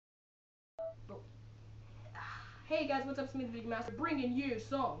Hey guys, what's up? It's me, the Big Master, bringing you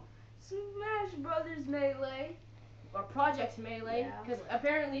some Smash Brothers Melee. or Project Melee. Yeah. Because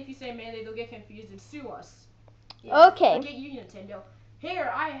apparently, if you say Melee, they'll get confused and sue us. Yeah. Okay. Forget you, Nintendo.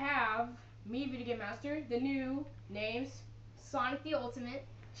 Here I have me, Video Game Master. The new names: Sonic the Ultimate.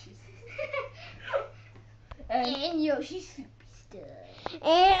 and Yoshi Superstar.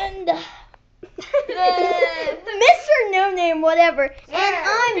 And Mr. No Name, whatever. And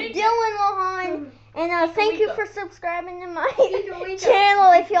I'm Dylan Lahan. And thank you for subscribing to my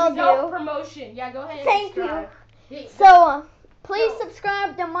channel if y'all no do. promotion. Yeah, go ahead. And Thank subscribe. you. So please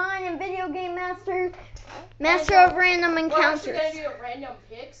subscribe to mine and Video Game Master, Master of Random Encounters. We're actually gonna do a random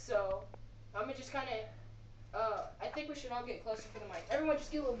pick, so I'm gonna just kind of. I think we should all get closer for the mic. Everyone,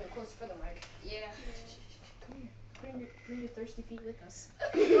 just get a little bit closer for the mic. Yeah. Come here. Bring your thirsty feet with us.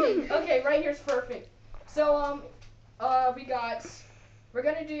 Okay, right here's perfect. So we're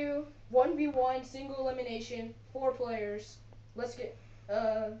gonna do 1v1 single elimination, 4 players. Let's get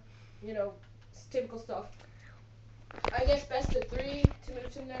typical stuff. I guess best of 3 to move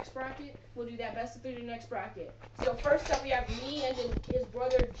to the next bracket. We'll do that, best of 3 to the next bracket. So first up we have me and then his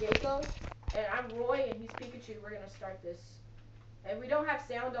brother Jacob, and I'm Roy and he's Pikachu. We're gonna start this. And we don't have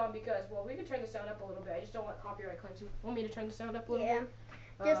sound on because, well, we can turn the sound up a little bit. I just don't want copyright claims. Want me to turn the sound up a little bit?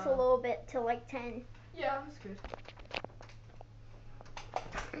 Just a little bit to like 10. Yeah, that's good.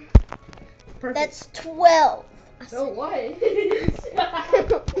 Perfect. That's 12. So what? Okay,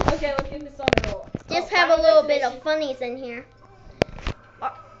 let's get this on the roll. Just have a little bit of funnies in here.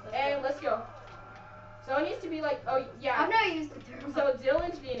 And let's go. So it needs to be like, oh yeah. I'm not used to thermal. So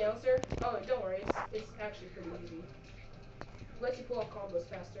Dylan's the announcer. Oh, don't worry, it's actually pretty easy. Lets you pull up combos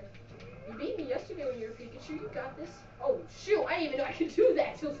faster. You beat me yesterday when you were Pikachu. You got this. Oh shoot, I didn't even know I could do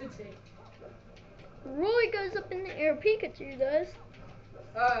that till today. Roy goes up in the air. Pikachu does.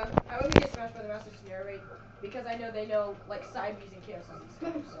 I would get smashed by the Master to narrate because I know they know like side views and cancels and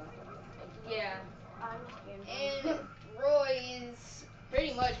stuff. So. Yeah. And Roy is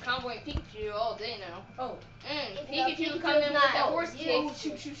pretty much comboing Pikachu all day now. Oh. And Pikachu coming in with that horse kick.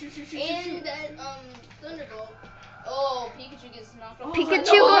 Shoot. And that Thunderbolt. Oh, Pikachu gets knocked off.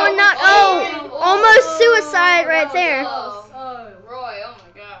 Pikachu going knocked. Oh, almost suicide right there. Oh, Roy, oh my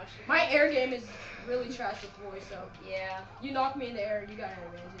gosh. my air game is really trash with Roy, so Yeah. you knock me in the air, you got an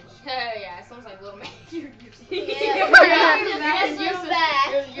advantage. Yeah, it sounds like Little Mac. You're You're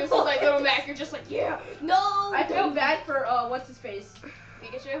like Little Mac. You're just like, yeah. No. I feel bad for what's his face.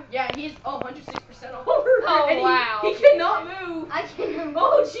 Pikachu? Yeah, he's 106% over. Oh, and wow. He cannot move. I can't.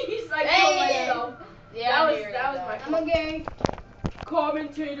 Oh jeez, I killed myself. Yeah, that was my I'm a gay.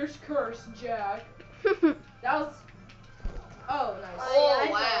 commentator's curse, Jack. That was. Oh nice. Oh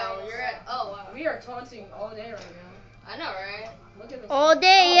wow, you're at. Oh wow. We are taunting all day right now. I know, right? Look at this. All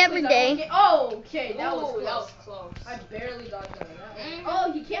day, every please, day. Okay, that was Ooh, close. that was close. I barely dodged out of that one. Mhm.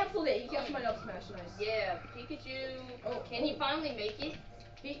 Oh, he canceled it. He canceled my up smash. Nice. Yeah, Pikachu. Oh, Can he finally make it?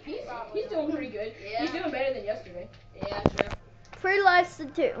 He's doing pretty good. Yeah. He's doing better than yesterday. Yeah, sure. 3 lives to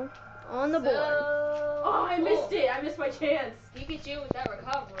 2 on the board. Oh, I missed it. I missed my chance. Pikachu with that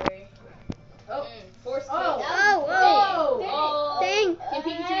recovery. Oh. Force kick. Oh. Dang. Can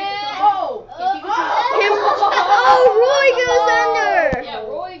Pikachu get the Oh. Can Pikachu Oh, Roy goes under. Yeah,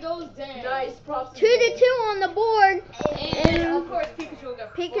 Roy goes down. Nice. Props. 2 to 2 on the board. And of course Pikachu will go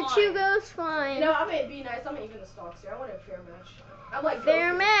Pikachu flying. goes flying. You know, I'm gonna be nice. I'm gonna even the stocks here. I want a fair match. I'm like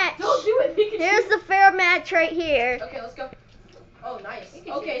Fair Goku. match. Don't do it, Pikachu. Here's the fair match right here. Okay, let's go. Oh, nice.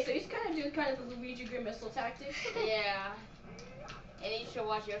 Okay, so he's kind of doing the Luigi Grim Missile tactic. Yeah. And you should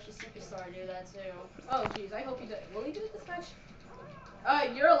watch Yoshi Superstar do that too. Oh, jeez. I hope he does. Will he do it this match?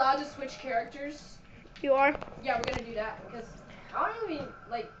 You're allowed to switch characters. You are? Yeah, we're gonna do that because I don't really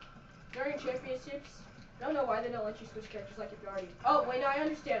like during championships. I don't know why they don't let you switch characters like if you're already. Oh wait, no, I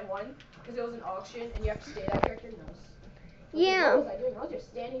understand one because it was an auction and you have to stay that character. No. Yeah. What was I doing? I was just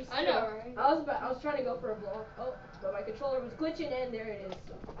standing still. I know, right? I was trying to go for a block. Oh, but my controller was glitching and there it is.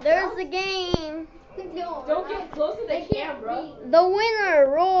 There's the game. Don't get close to the camera. The winner,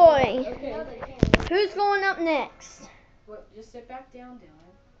 Roy. Okay. Who's going up next? What? Just sit back down,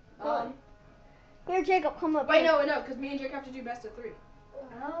 Dylan. Here, Jacob, come up. Wait, here. no, because me and Jake have to do best of 3.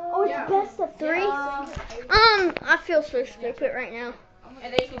 Oh, it's Yeah. best of 3? Yeah. I feel so stupid right now.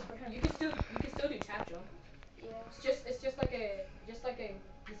 And then you can still do tap jump. Yeah. It's just like the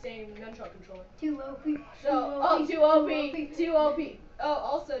same nunchuck controller. 2 OP. So, 2 OP, 2 OP. Oh,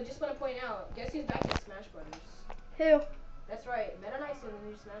 also, just want to point out, guess who's back in Smash Brothers? Who? That's right, Meta Knight's in the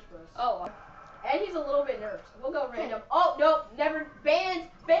new Smash Bros. Oh. And he's a little bit nerfed. We'll go random. Oh, nope, never. Banned.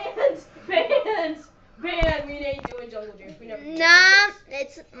 Man, we ain't doing jungle japes. We never do Nah,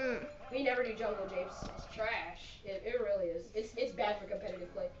 japes. it's. We never do jungle japes. It's trash. It really is. It's bad for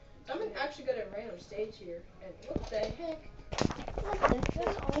competitive play. So I'm actually good at random stage here. And what the heck?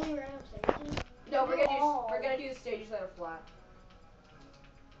 That's only random stage. No, we're gonna do the stages that are flat.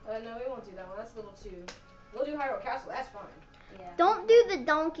 No, we won't do that one. That's a little too. We'll do Hyrule Castle. That's fine. Yeah. Don't do the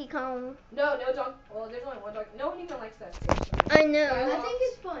Donkey Kong. No, don't. Well, there's only one dog. No one even likes that stage. I know. I think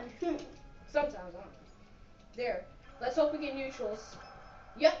it's fun. Sometimes I don't know. There. Let's hope we get neutrals.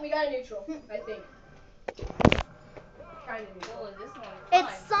 Yep, we got a neutral. I think. Kind of neutral. Oh, this one.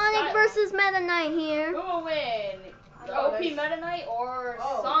 It's Sonic versus Meta Knight here. Who will win? The Oh, OP nice. Meta Knight or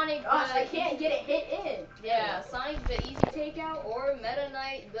Oh, Sonic? Gosh, the I can't get it hit in. Yeah, Sonic the easy takeout or Meta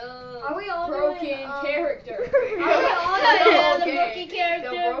Knight the Are we all broken doing, character? Are we all the doing whole the game. broken character?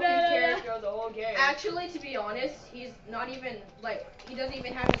 The broken Meta? character of the whole game. Actually, to be honest, he's not even he doesn't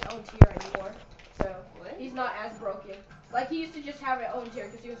even have his own tier anymore. So What? he's not as broken. Like he used to just have his own tier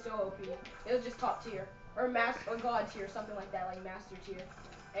because he was so OP. It was just top tier or god tier, something like that, like master tier.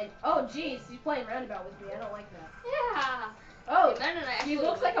 And oh jeez, he's playing roundabout with me. I don't like that. Yeah. Oh, Can Meta Knight he actually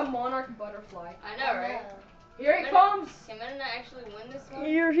looks win? like a monarch butterfly. I know, right? Here he Meta- comes. Can Meta Knight actually win this one?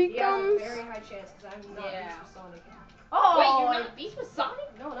 Here he He has a comes. very high chance because I'm not Yeah. beast with Sonic. Oh, Wait, you're not beast with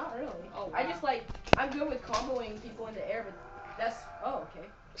Sonic? No, not really. Oh, I wow. just I'm good with comboing people in the air, but that's okay.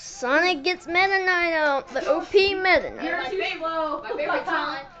 Sonic gets Meta Knight out. The OP Meta Knight. You're my too favorite- slow. My favorite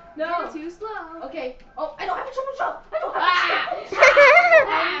taunt. No. You're too slow. Okay. Oh, I don't have a triple jump. I don't have a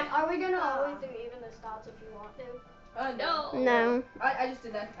triple jump. Are we gonna always do even the stats if you want to? No. No. I just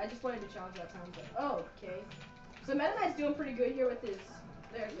did that. I just wanted to challenge that time. But, oh, okay. So Meta Knight's doing pretty good here with his.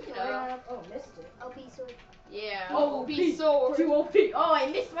 There's the Yeah. Oh, missed it. OP sword. Yeah. Oh, OP sword. Too OP. Oh, I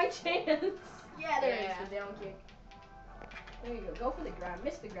missed my chance. Yeah, there it Yeah. is. The down kick. There you go. Go for the grab.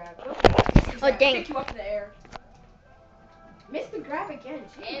 Miss the grab. Go for the grab. Miss the Oh, grab. dang. Kick you up in the air. Miss the grab again.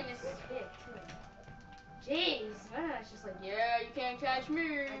 Jeez. And miss the kick, too. Jeez, man, it's just like, yeah, you can't catch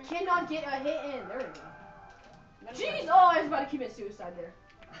me. I cannot get a hit in. There we go. Jeez. Oh, I was about to commit suicide there.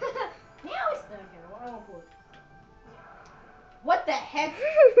 Now it's okay. I won't pull it. What the heck?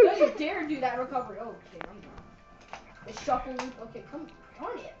 Don't you dare do that recovery. Oh, okay, I'm done. The shuffle loop. Okay, come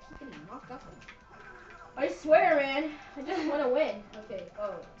on it. I keep getting knocked up. I swear, man. I just want to win. Okay.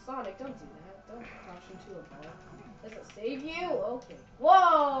 Oh, Sonic, don't do that. Don't crash into a ball. Does it save you? Okay. Whoa!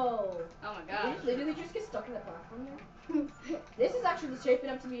 Oh my Did god. you literally just get stuck in the platform there? This is actually shaping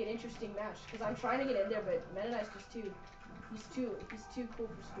up to be an interesting match because I'm trying to get in there, but Meta Knight's just he's too cool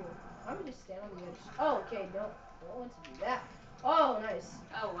for school. I'm gonna just stand on the edge. Oh, okay, no, don't want to do that. Oh, nice.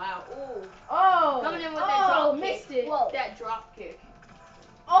 Oh wow. Ooh. Oh, Coming in with that drop kick. missed it. Whoa. That drop kick.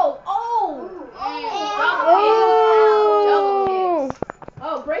 Oh. Oh. Double kicks.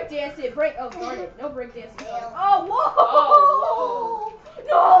 Oh, break dance it. Oh, darn it. No break dancing. Yeah. Oh, whoa. Oh,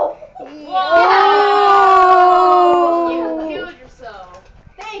 No. Oh. You killed yourself.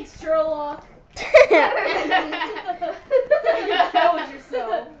 Thanks, Sherlock. You killed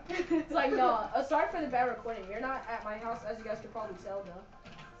yourself. It's like, no. Sorry for the bad recording. We're not at my house, as you guys could probably tell,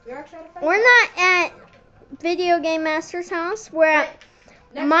 though. We're actually at a friend's We're house. not at Video Game Master's house. We're at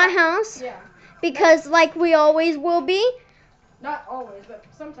Next my time- house Yeah. because, like we always will be. Not always, but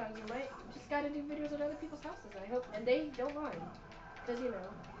sometimes you might just gotta do videos at other people's houses, I hope. And they don't mind. Because, you know,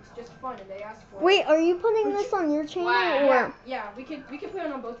 it's just fun and they ask for it. Wait, are you putting this on your channel Wow. or? Yeah, we can put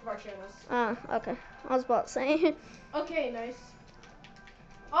it on both of our channels. Oh, okay. I was about to say. Okay, nice.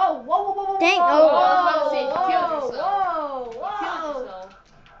 Oh, whoa. Dang, Whoa, oh. I was about to say, you killed yourself. Whoa. Kill yourself.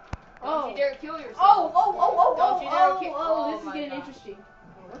 Don't you dare kill yourself. Oh. Don't you dare kill- Oh, this Oh is my getting gosh. interesting.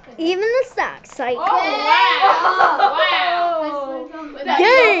 Oh, what the heck? Even the stock site. Oh, wow. Wow. With that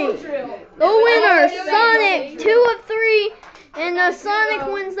Dang. double drill. The Oh, winner, wait, Sonic, wait. 2 of 3, and That's Sonic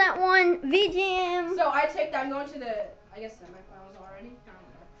good. wins that one. VGM. So I take that. I'm going to the, I guess, semifinals already.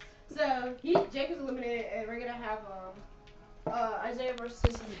 I don't know. So Jacob's eliminated, and we're gonna have Isaiah versus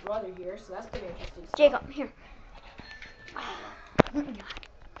his brother here. So that's pretty interesting. stuff. Jacob, here.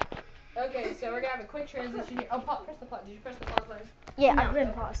 Okay, so we're gonna have a quick transition here. Oh, press the pause. Did you press the pause button? Yeah, No. I've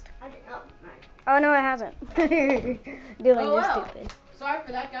been paused. I didn't know. Oh no, it hasn't. Doing Oh, this wow. stupid. Sorry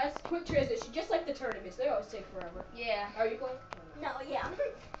for that, guys. Quick transition, just like the tournaments. They always take forever. Yeah. Are you playing? No, yeah.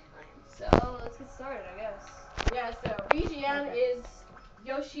 So let's get started, I guess. Yeah. So BGM is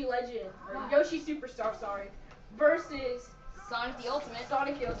Yoshi Legend or Yoshi Superstar, sorry, versus Sonic the Ultimate.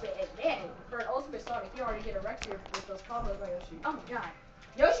 Sonic the Ultimate. And man, for an Ultimate Sonic, you already get a wreck here with those combos by Yoshi. Oh my god.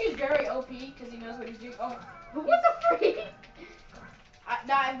 Yoshi is very OP because he knows what he's doing. Oh, what the freak?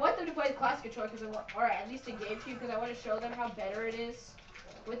 I want them to play the classic controller or at least a GameCube because I want to show them how better it is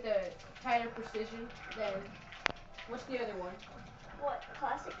with a tighter precision than, what's the other one? What,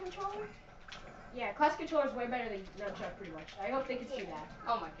 classic controller? Yeah, class controller is way better than nunchuck, pretty much. I hope they can see that.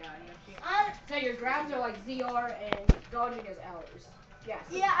 Oh my god, Yoshi. So your grabs are like ZR and dodging is L's. Yes.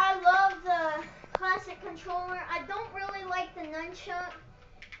 Yeah, I love the classic controller. I don't really like the nunchuck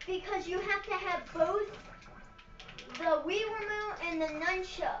because you have to have both the Wii remote and the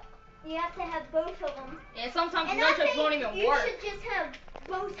nunchuck. You have to have both of them. And sometimes And the I nunchucks won't even think you work. should just have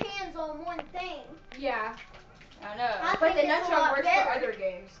both hands on one thing. Yeah. I know. But the think it's a nunchuck lot works better. for other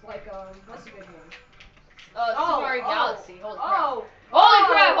games, like what's a good one? Super Mario Galaxy. Holy crap. Oh. Holy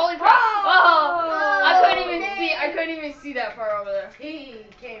crap, holy crap. Oh. Oh, I couldn't even see that far over there. He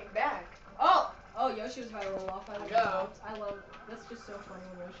came back. Oh, Yoshi was about to roll off. I love. That's just so funny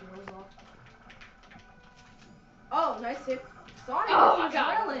when Yoshi rolls off. Oh, nice hit. Sonic is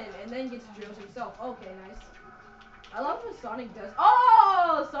drilling and then gets drilled himself. Okay, nice. I love what Sonic does.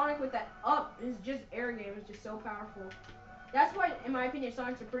 Oh, Sonic with that up. His just air game is just so powerful. That's why, in my opinion,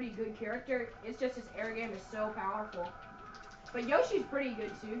 Sonic's a pretty good character. It's just his air game is so powerful. But Yoshi's pretty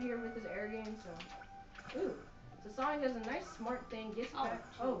good too here with his air game. So, ooh. So Sonic does a nice, smart thing. Gets back.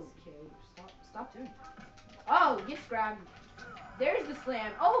 Okay, stop doing that. Oh, gets grabbed. There's the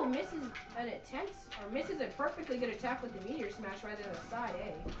slam. Oh, misses an attempt, or misses a perfectly good attack with the meteor smash rather than a side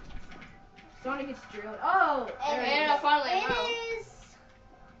A. Sonic gets drilled. Oh, And finally It I'm out. is.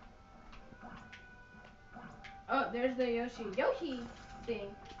 Oh, there's the Yoshi thing.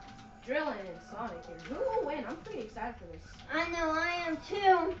 Drilling and Sonic here. Who will win? I'm pretty excited for this. I know, I am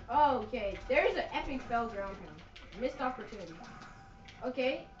too. Okay, there's an epic fell ground pound. Missed opportunity.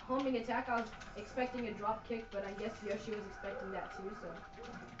 Okay, homing attack. I was expecting a drop kick, but I guess Yoshi was expecting that too,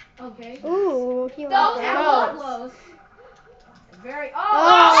 so. Okay. Ooh, he That was That was close. close. Very.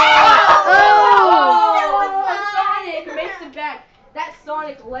 Sonic makes it back. That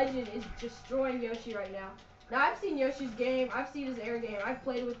Sonic legend is destroying Yoshi right now. Now I've seen Yoshi's game. I've seen his air game. I've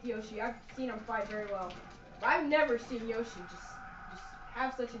played with Yoshi. I've seen him fight very well. But I've never seen Yoshi just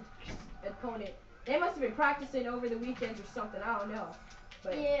have such an opponent. They must have been practicing over the weekends or something. I don't know.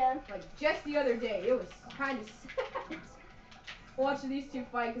 But Yeah. like just the other day, it was kind of sad watching these two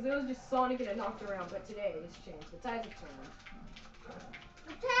fight because it was just Sonic and it knocked around. But today it's changed. The tides have turned.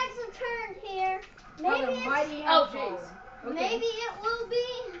 The tags have turned here. How Maybe the mighty it's, have Oh, fallen. jeez. Okay. maybe it will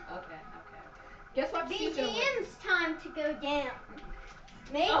be Okay. Guess what? Steve's gonna win. BGM's time to go down.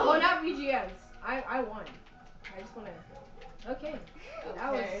 Maybe. Oh, not VGMs. I won. I just wanna. Okay.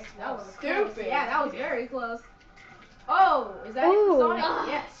 That was stupid. close. Yeah, that was very close. Oh, is that it Ooh. for Sonic?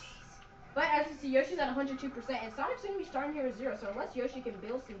 Yes. But as you see, Yoshi's at 102%, and Sonic's gonna be starting here at 0. So unless Yoshi can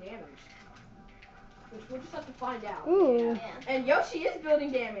build some damage, which we'll just have to find out. Ooh. Yeah. And Yoshi is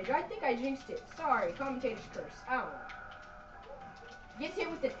building damage. I think I jinxed it. Sorry, commentator's curse. I don't know. Gets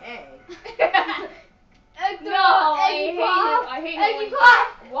hit with an egg. No, I hate it.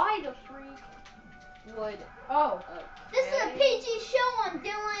 Why the freak would? Oh. This is a PG show on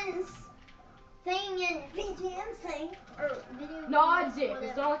Dylan's thing and BGM's thing. Or video No, games, it's it. It's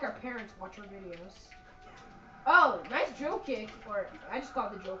whatever. not like our parents watch our videos. Oh, nice drill kick. Or I just call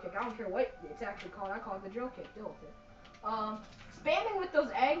it the drill kick. I don't care what it's actually called. I call it the drill kick. Deal with it. Spamming with those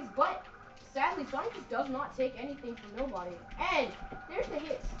eggs, but sadly Sonic just does not take anything from nobody. And there's the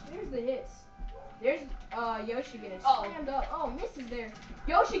hits. There's Yoshi getting slammed up. Oh, misses there.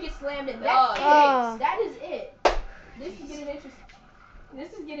 Yoshi gets slammed and that's it. That is it. This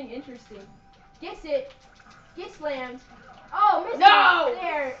is getting interesting. Gets it. Gets slammed. Oh, misses. No!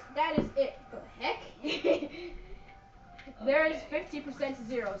 There. That is it. The heck? There's 50% to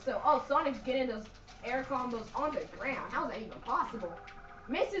 0. So, Sonic's getting those air combos on the ground. How's that even possible?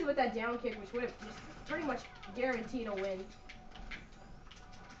 Misses with that down kick, which would have just pretty much guaranteed a win.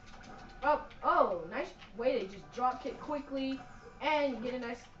 Oh, nice way to just drop kick quickly and get a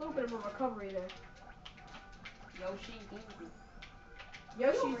nice little bit of a recovery there.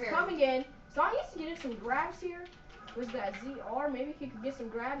 Yoshi's coming in. Sonic needs to get in some grabs here. Was that ZR? Maybe he could get some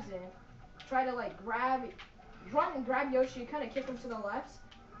grabs in. Try to like run and grab Yoshi, kind of kick him to the left.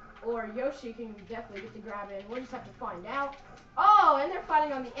 Or Yoshi can definitely get the grab in. We'll just have to find out. Oh, and they're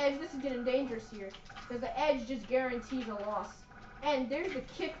fighting on the edge. This is getting dangerous here. Because the edge just guarantees a loss. And there's the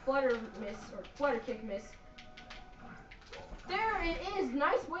kick flutter miss, or flutter kick miss. There it is.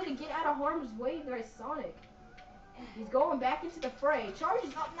 Nice way to get out of harm's way there, Sonic. He's going back into the fray.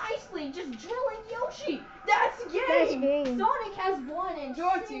 Charges up nicely, just drilling Yoshi. That's game. Sonic has won and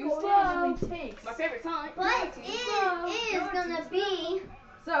single-handedly takes. My favorite Sonic. But it is gonna be.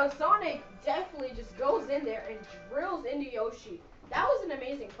 So Sonic definitely just goes in there and drills into Yoshi. That was an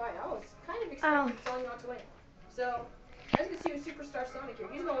amazing fight. I was kind of expecting Sonic not to win. So As you can see with Superstar Sonic here,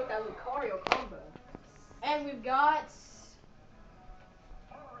 he's going with that Lucario combo. And we've got.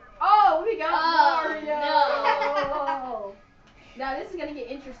 Oh, we got Mario! No. Now this is gonna get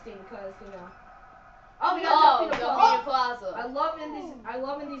interesting because Oh, we Oh, got Delphino Plaza. I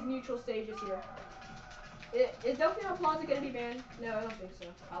love in these neutral stages here. Is Delphino Plaza gonna be banned? No, I don't think so.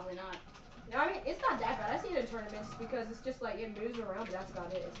 Probably not. No, I mean it's not that bad. I see it in tournaments because it's just like it moves around, but that's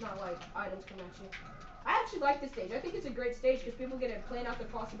about it. It's not like items come at you. I actually like this stage. I think it's a great stage because people get to plan out their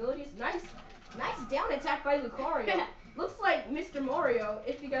possibilities. Nice down attack by Lucario. Looks like Mr. Mario,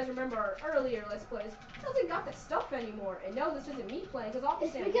 if you guys remember our earlier Let's Plays, doesn't got the stuff anymore. And no, this isn't me playing because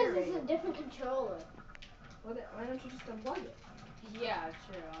obviously It's because it's a different controller. Well, why don't you just unplug it? Yeah,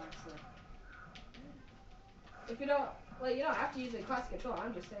 true, honestly. If you don't, like, you don't have to use a classic controller.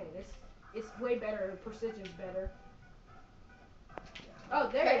 I'm just saying, it's way better. Precision's better. Oh,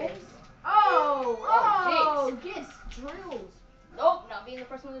 there it is. Oh, gets drills. Nope, not being the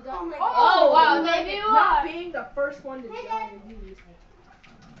first one to die. Oh, wow, maybe you not are. being the first one to die.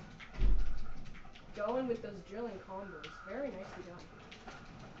 Going with those drilling combos. Very nicely done.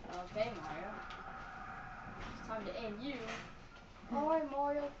 Okay, Mario. It's time to end you. Alright,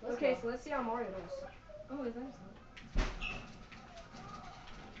 Mario. Okay, so let's see how Mario does. Oh, is that his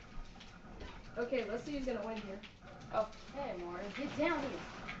Okay, let's see who's gonna win here. Okay, Mario, get down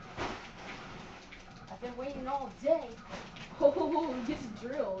here. I've been waiting all day. Oh, he gets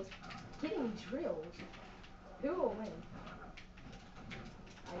drilled. Getting drilled. Who will win?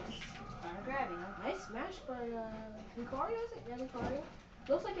 Trying to grab you. Nice smash by Lucario, is it? Yeah, Lucario.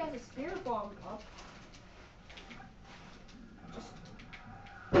 Looks like he has a spirit bomb up.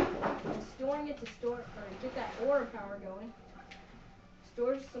 Just storing it to get that aura power going.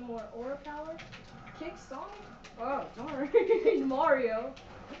 Stores some more aura power. Kick Sonic. Oh, darn. Mario.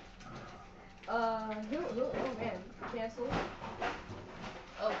 Oh man, cancel.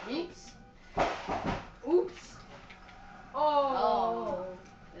 Oh, oops. Oops. Oh.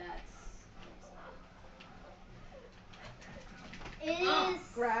 It is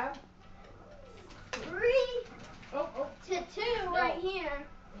Grab. 3 to 2 right here.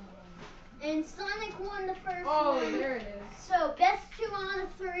 And Sonic won the first one. Oh, there it is. So best 2 out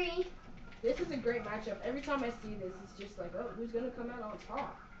of 3. This is a great matchup. Every time I see this, it's just like, oh, who's gonna come out on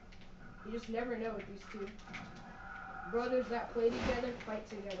top? You just never know with these two brothers that play together, fight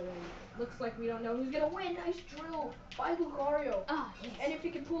together, and looks like we don't know who's gonna win. Nice drill by Lucario. Ah, yes. And if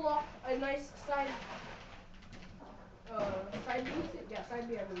he can pull off a nice side B, yeah, side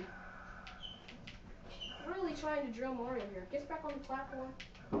B, I believe. Really trying to drill Mario here. Gets back on the platform.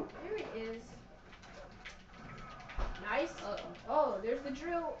 There it is. Nice. Oh, there's the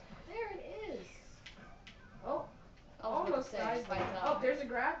drill. There it is. Oh, almost dies. Oh, there's a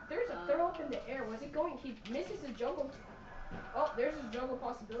grab. There's a throw up in the air. Was it going? He misses his juggle. Oh, there's his juggle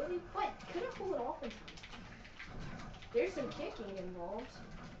possibility, but couldn't pull it off in time. There's some kicking involved.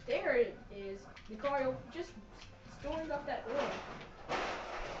 There it is. Lucario just storing up that aura,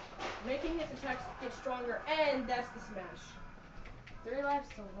 making his attacks get stronger, and that's the smash. 3 lives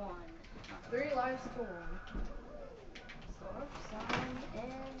to 1. 3 lives to 1.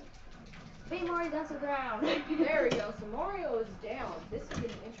 And beat Mario down to the ground. There we go. So Mario is down. This is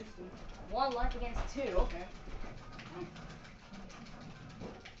getting interesting. 1 life against 2. Okay.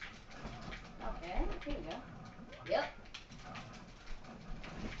 Okay, here we go. Yep.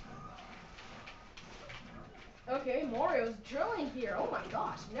 Okay, Mario's drilling here. Oh my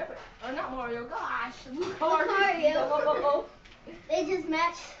gosh, never. Or not Mario. Gosh, Lucario. Lucario. They just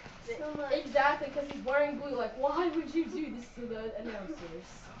match so much. Exactly, because he's wearing blue. Like, why would you do this to the announcers?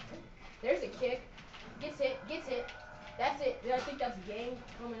 There's a kick. Gets hit. That's it. I think that's game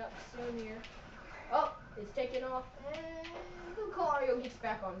coming up soon here. Oh, it's taken off. And Lucario gets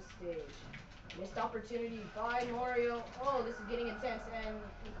back on stage. Missed opportunity by Mario. Oh, this is getting intense. And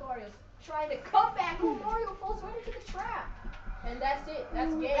Lucario's trying to come back. Oh, Mario falls right into the trap. And that's it.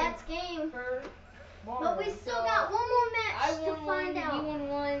 That's game. That's game. For Mario. But we still got one more match to find out. You won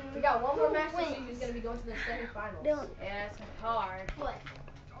 1. We got one more match to see who's going to be going to the semifinals. Yeah, it's hard. What?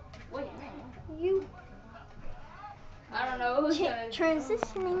 Wait, You I don't know who's gonna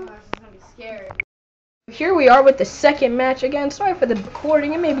transitioning. I'm gonna be scared. Here we are with the second match again. Sorry for the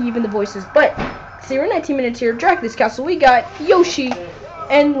recording and maybe even the voices, but see, we're 19 minutes here. Dracula's Castle. We got Yoshi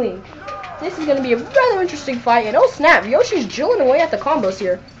and Link. This is going to be a rather interesting fight. And oh snap, Yoshi's drilling away at the combos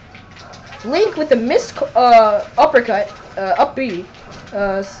here. Link with the missed uppercut, up B.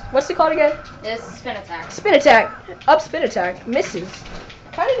 What's it called again? This is spin attack. Spin attack. Up spin attack. Misses.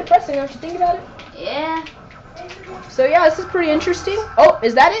 Kind of depressing, don't you think about it? Yeah. So yeah, this is pretty interesting. Oh,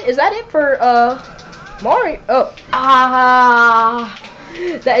 is that it? Is that it for Mario. Oh. Ah.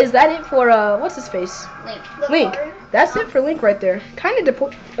 Is that it for what's his face? Link. That's it for Link right there. Kind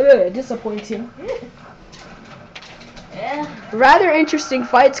of disappointing. Yeah. Rather interesting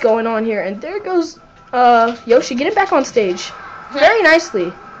fights going on here, and there goes Yoshi. Get it back on stage. Very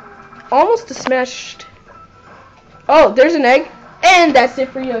nicely. Almost a smashed. Oh, there's an egg, and that's it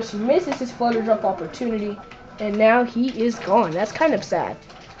for Yoshi. Misses his flutter jump opportunity, and now he is gone. That's kind of sad.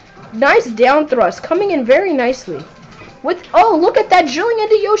 Nice down thrust, coming in very nicely. With look at that drilling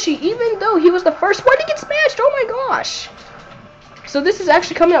into Yoshi, even though he was the first one to get smashed. Oh my gosh. So this is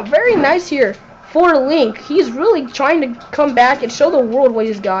actually coming up very nice here for Link. He's really trying to come back and show the world what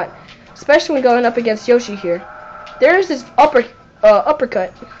he's got, especially when going up against Yoshi here. There's his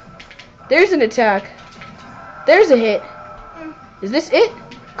uppercut. There's an attack. There's a hit. Is this it?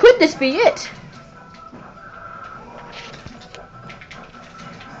 Could this be it?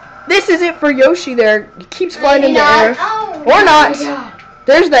 This is it for Yoshi there. He keeps flying in the air. Or not.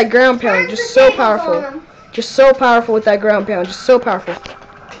 There's that ground pound. Just so powerful. Just so powerful with that ground pound. Just so powerful.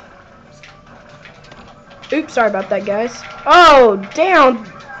 Oops, sorry about that, guys. Oh, down.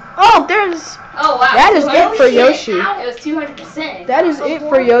 Oh, there's... Oh, wow. That is it for Yoshi. It was 200%. That is it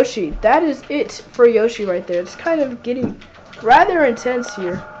for Yoshi. That is it for Yoshi right there. It's kind of getting rather intense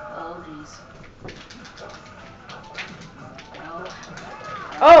here. Oh, jeez.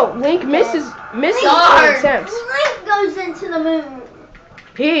 Oh, Link misses the attempt. Link goes into the moon.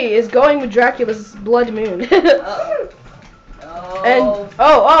 He is going with Dracula's blood moon. Oh. And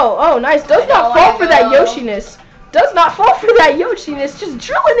oh, nice. Does not fall for that Yoshiness. Does not fall for that Yoshiness. Just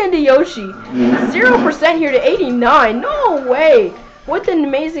drilling into Yoshi. 0% here to 89. No way. With an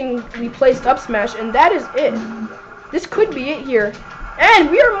amazingly placed up smash, and that is it. This could be it here. And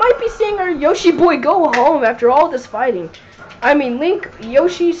we might be seeing our Yoshi boy go home after all this fighting. I mean, Link,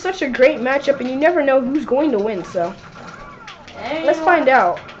 Yoshi, such a great matchup, and you never know who's going to win, so. Let's find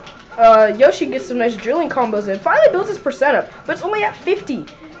out. Yoshi gets some nice drilling combos in. Finally builds his percent up, but it's only at 50.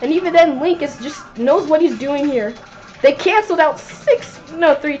 And even then, Link is just knows what he's doing here. They canceled out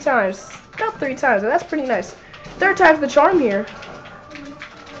 3 times. Got 3 times, and that's pretty nice. 3rd time's the charm here.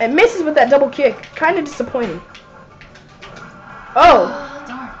 And misses with that double kick. Kind of disappointing.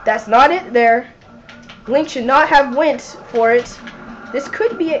 Oh, that's not it there. Link should not have went for it. This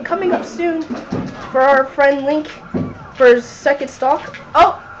could be it coming up soon for our friend Link for his 2nd stock.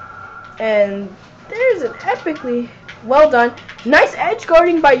 Oh, and there's an epically well done. Nice edge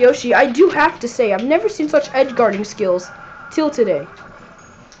guarding by Yoshi. I do have to say, I've never seen such edge guarding skills till today.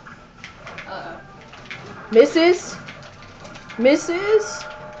 Misses. Misses.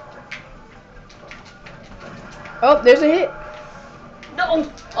 Oh, there's a hit.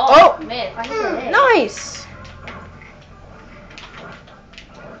 No. Oh, man. I hit that hit. Nice.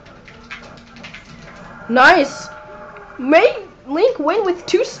 Nice. May Link win with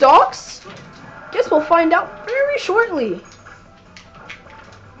 2 stocks? Guess we'll find out very shortly.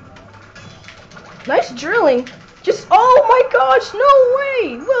 Nice drilling. Just, oh my gosh, no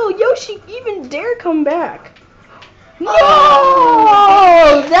way. Will Yoshi even dare come back? No!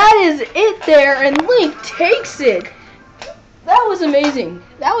 That is it there, and Link takes it. That was amazing.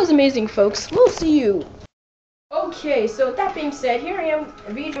 That was amazing, folks. We'll see you. Okay, so with that being said, here I am,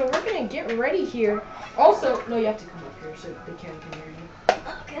 Vija. We're going to get ready here. Also, no, you have to come up here so they can hear you.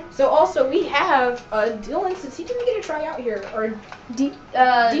 Okay. So also, we have Dylan, since he didn't get a try out here, or DJ.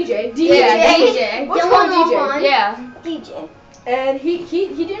 Yeah, DJ. What's called DJ? Yeah. DJ. And he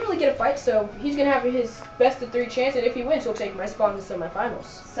didn't really get a fight, so he's going to have his best of 3 chance, and if he wins, he'll take my spot in the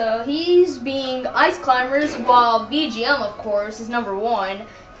semifinals. So he's being Ice Climbers, while BGM, of course, is number 1.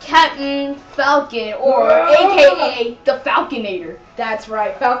 Captain Falcon, or AKA the Falconator. That's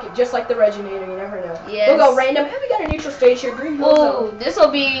right, Falcon, just like the Reginator, you never know. Yes. We'll go random, and we got a neutral stage here, Green Hill Oh, Zone. this will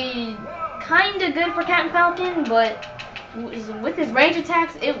be kind of good for Captain Falcon, but with his range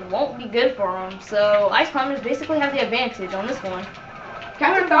attacks, it won't be good for him. So Ice Climbers basically have the advantage on this one.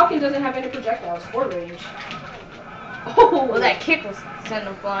 Captain Falcon doesn't have any projectiles or range. Oh, well, that kick was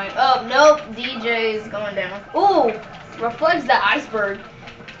sending him flying. Oh, nope, DJ is going down. Ooh, reflects that iceberg.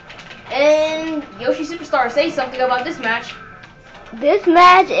 And Yoshi Superstar, say something about this match. This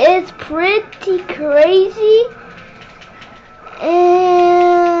match is pretty crazy,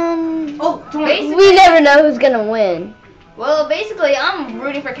 and we never know who's gonna win. Well, basically, I'm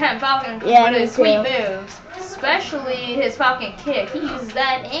rooting for Captain Falcon Yeah, for me his sweet too. moves, especially his Falcon kick. He uses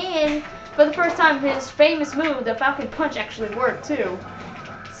that, and for the first time, his famous move, the Falcon Punch, actually worked too.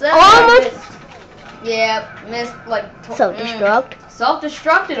 So Almost. missed like Self-destruct.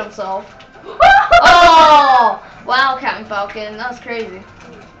 Self-destructed himself. Oh! Wow, Captain Falcon, that was crazy.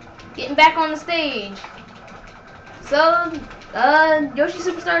 getting back on the stage. So, Yoshi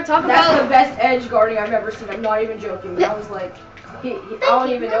Superstar, talk That's about the best edge guarding I've ever seen. I'm not even joking. I was like, I don't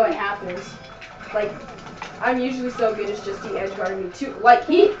even know what happens. Like, I'm usually so good. It's just he edge guarding me too. Like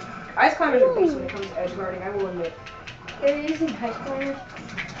Ice Climbers are beasts when it comes to edge guarding. I will admit. You're using Ice Climbers?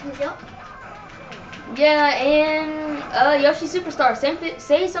 Yep. Yeah, and Yoshi Superstar,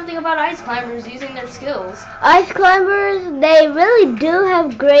 say something about Ice Climbers using their skills. Ice Climbers, they really do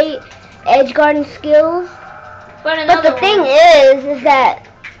have great edge guarding skills. But But the thing is that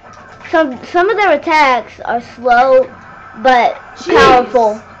some of their attacks are slow, but Jeez.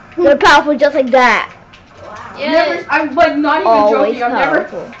 powerful. They're powerful just like that. yeah, I'm like not even Always joking. I've never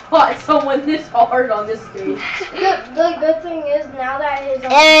powerful. fought someone this hard on this stage. The good thing is now that his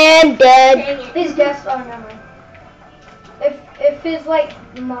And dead. his guest never. If his like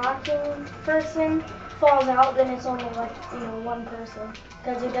mocking person falls out, then it's only like one person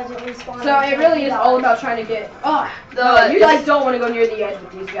because it doesn't respawn. So it really is all about trying to get. You guys don't want to go near the edge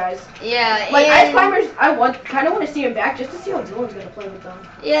with these guys. yeah, Like and, Ice Climbers, I kind of want to see him back just to see how Dylan's gonna play with them.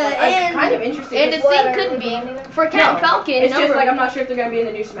 yeah, Like, I'm and kind of interested. and the because thing could be for Cat and Falcon. it's just number- like I'm not sure if they're gonna be in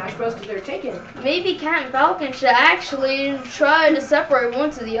the new Smash Bros. Because they're taken. Maybe Cat and Falcon should actually try to separate one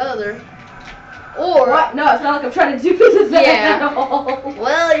to the other. Or, What? No, it's not like I'm trying to do this Yeah. at all.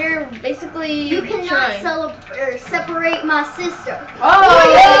 well, you're basically You cannot separate my sister.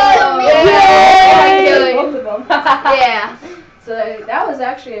 Oh, yeah. yeah. Yeah. Both of them. yeah. So that was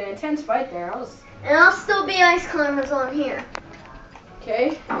actually an intense fight there. And I'll still be Ice Climbers on here.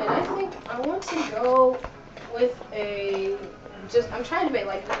 Okay, and I think I want to go with I'm trying to make,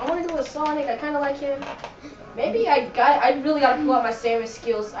 like, I want to go with Sonic. I kind of like him. Maybe I really got to pull out my Samus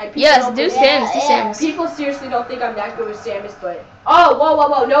skills. Yes, do Samus, do Samus. People seriously don't think I'm that good with Samus, but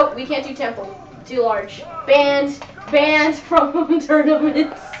whoa, nope, we can't do Temple. Too large. Banned from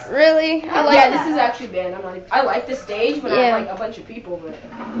tournaments. Really? I like Yeah, that. this is actually banned. I like the stage when Yeah. I'm like a bunch of people, but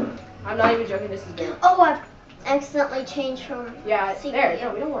I'm not even joking. This is banned. Oh, I accidentally changed from. Yeah, Secret, there. yeah.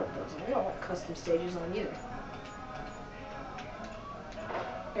 No, we don't want those. We don't want custom stages on either.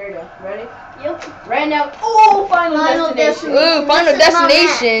 There you go. Ready? Yep. Ran out. Oh, Final Final Destination. Ooh, Final This is my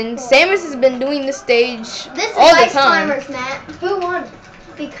Destination. Samus has been doing this stage This is all the Ice time. Climbers, Matt. Who won?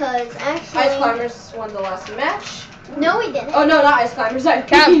 Because actually. Ice Climbers won the last match. No, we didn't. Oh no, not Ice Climbers.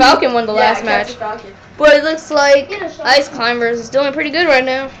 Cat and Falcon won the last Cat match. and Falcon. But it looks like Get a shot. Ice Climbers is doing pretty good right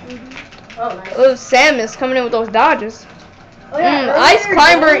now. Oh, nice. With Samus coming in with those dodges. Oh, yeah, Ice earlier,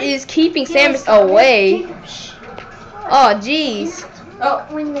 Climber Dylan- is keeping Dylan Samus started- away. Jacob, shh. Oh, jeez. Oh,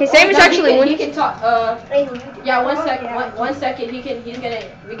 When Okay, the- Samus no, actually he won. can talk. Hey, you do- Yeah, one Oh, second. yeah. One second. He's gonna.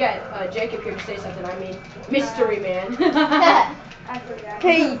 We got Jacob here to say something. I mean, Mystery Man. I forgot.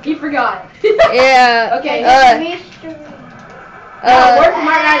 Hey. He forgot. Yeah. Okay. Mystery. Now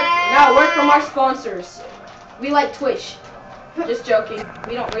a word from our sponsors. We like Twitch. Just joking.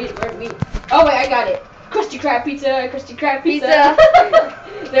 We don't read it. Oh wait, I got it. Krusty Krab pizza. Krusty Krab pizza.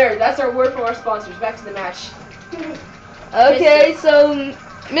 There. That's our word from our sponsors. Back to the match. Okay, so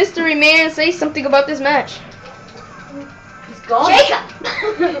Mystery Man, say something about this match. He's gone.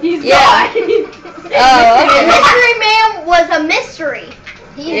 Jacob! He's Yeah. gone. Oh, The okay. mystery man was a mystery.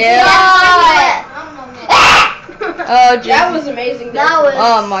 Yeah. Oh, jeez. That was amazing. That was-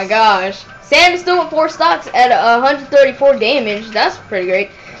 Oh my gosh. Sam is still with 4 stocks at 134 damage. That's pretty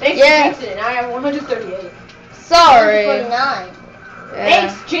great. Thanks Yeah. for jinxing it. I have 138. Sorry. 49. Yeah.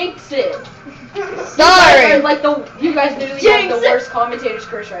 Thanks, jinx it. Sorry. Like you guys literally have the worst commentator's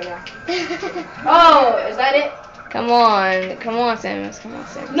curse right now. Oh, is that it? Come on, Samus. Come on,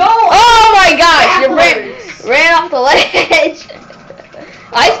 Samus. No. Oh my gosh, you Backwards. ran off the ledge.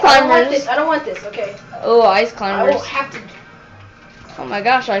 Ice climbers. I don't want this. Okay. Oh, ice I climbers. won't have to. Oh my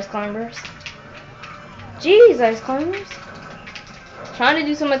gosh, ice climbers. Jeez, ice climbers. Trying to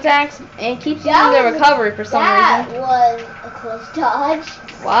do some attacks and keep using the recovery for some That reason. was a close dodge.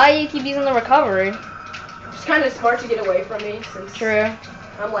 Why you keep using the recovery? It's kind of smart to get away from me since True.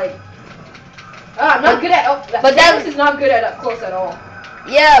 I'm like. I'm not good at. but that- Samus is not good at up close at all.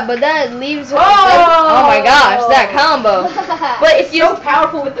 Yeah, but that leaves. Oh! Oh my gosh, that combo. But if It's you so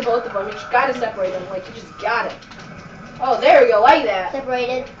powerful with the both of them. You just gotta separate them. Like you just gotta. Oh, there we go. Like that.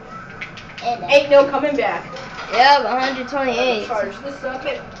 Separated. And Ain't no coming back. Yep, 128. Charge this up.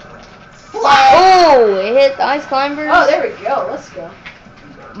 Oh, it hit the ice climbers. Oh, there we go. Let's go.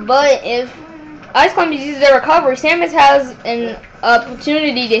 But if ice climbers use their recovery, Samus has an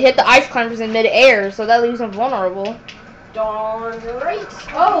opportunity to hit the ice climbers in mid-air, so that leaves them vulnerable. Darn right.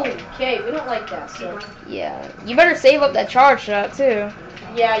 Oh, okay. We don't like that. So Yeah, you better save up that charge shot too.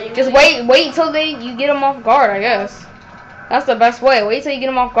 yeah, you Just really- wait until you get them off guard, I guess. That's the best way. Wait till you get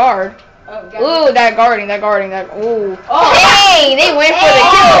him off guard. Oh, got Ooh, it. that guarding. Ooh. Oh. Hey, they went for the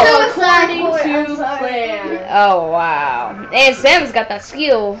kill. According to plan. Oh, wow. And Sam's got that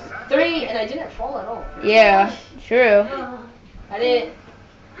skill. 3, and I didn't fall at all. Yeah, true. I didn't.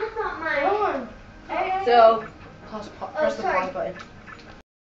 I thought my. So, press the sorry. pause button.